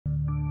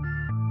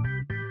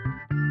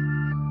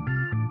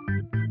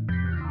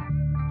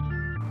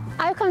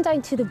I've come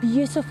down to the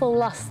beautiful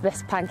Luss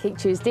this Pancake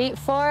Tuesday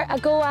for a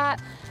go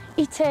at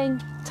eating,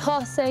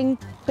 tossing,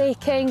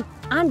 baking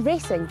and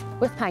racing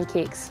with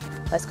pancakes.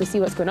 Let's go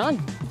see what's going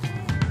on.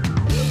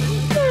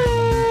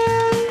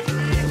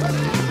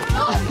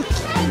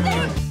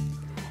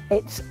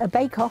 It's a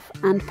bake-off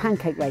and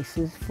pancake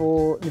races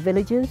for the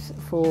villagers,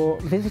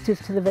 for visitors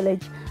to the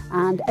village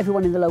and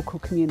everyone in the local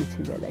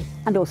community really,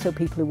 and also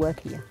people who work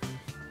here.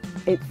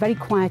 It's very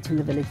quiet in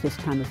the village this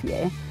time of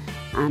year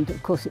and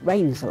of course it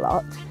rains a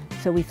lot,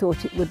 so we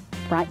thought it would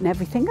brighten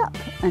everything up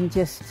and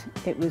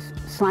it was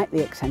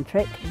slightly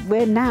eccentric.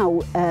 We're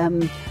now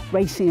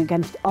racing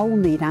against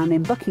Olney down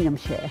in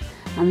Buckinghamshire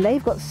and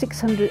they've got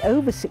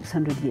over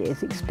 600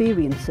 years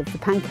experience of the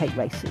pancake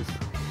races.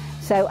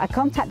 So I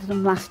contacted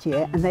them last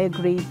year and they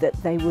agreed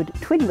that they would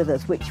twin with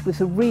us, which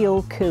was a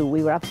real coup.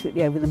 We were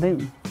absolutely over the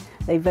moon.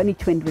 They've only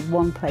twinned with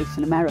one place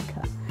in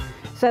America.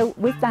 So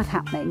with that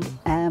happening,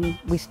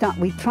 we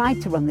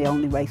tried to run the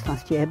Olney race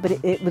last year, but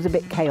it was a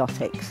bit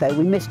chaotic, so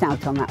we missed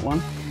out on that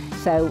one.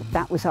 So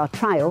that was our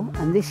trial,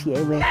 and this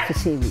year we're for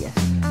serious.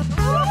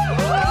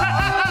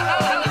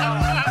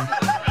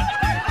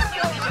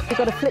 You've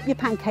got to flip your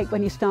pancake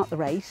when you start the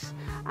race,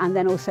 and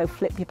then also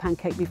flip your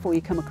pancake before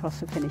you come across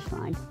the finish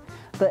line.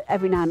 But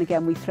every now and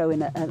again we throw in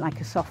like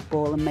a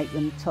softball and make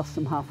them toss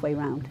them halfway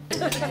round.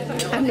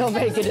 I'm not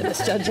very good at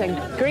this judging.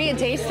 Great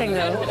tasting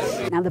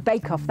though. Now the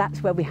bake-off,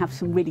 that's where we have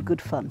some really good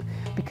fun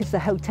because the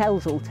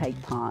hotels all take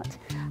part.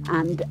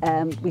 And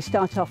we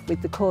start off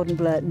with the cordon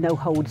bleu no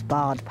holds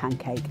barred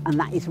pancake, and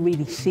that is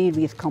really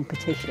serious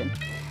competition.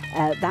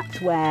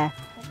 That's where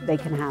they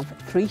can have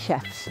 3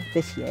 chefs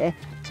this year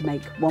to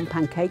make 1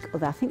 pancake,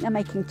 although I think they're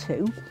making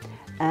 2.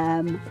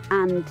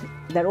 And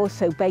they're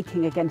also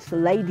baking against the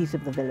ladies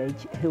of the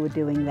village who are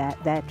doing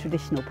their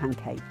traditional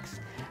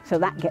pancakes. So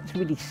that gets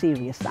really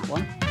serious, that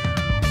one.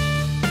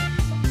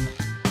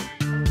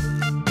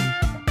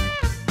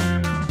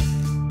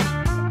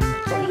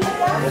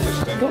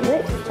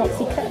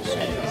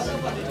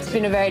 It's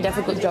been a very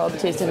difficult job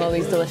tasting all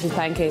these delicious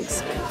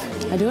pancakes.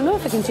 I don't know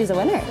if I can choose a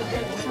winner.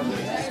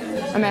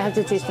 I might have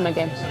to taste them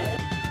again.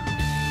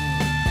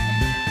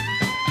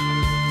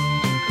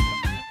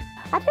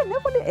 I don't know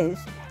what it is.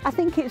 I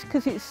think it's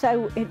because it's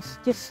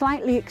just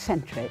slightly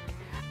eccentric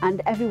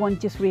and everyone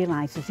just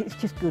realises it's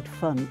just good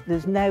fun.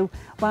 There's no,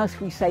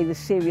 whilst we say there's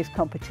serious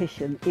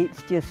competition,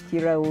 it's just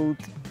your old,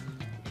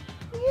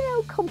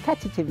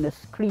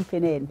 competitiveness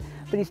creeping in,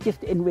 but it's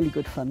just in really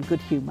good fun,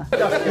 good humour.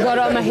 Got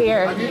all my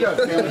hair. I'll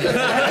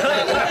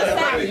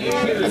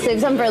save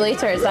some for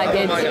later, is that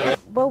good?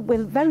 Well,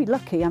 we're very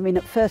lucky. I mean,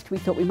 at first we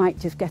thought we might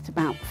just get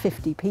about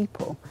 50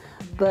 people,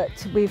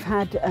 but we've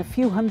had a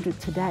few hundred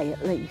today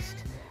at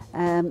least.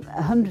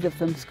 100 of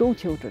them school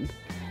children.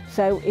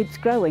 So it's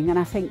growing, and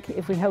I think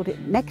if we hold it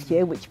next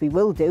year, which we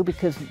will do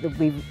because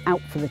we're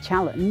out for the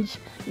challenge,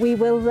 we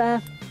will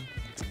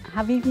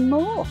have even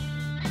more.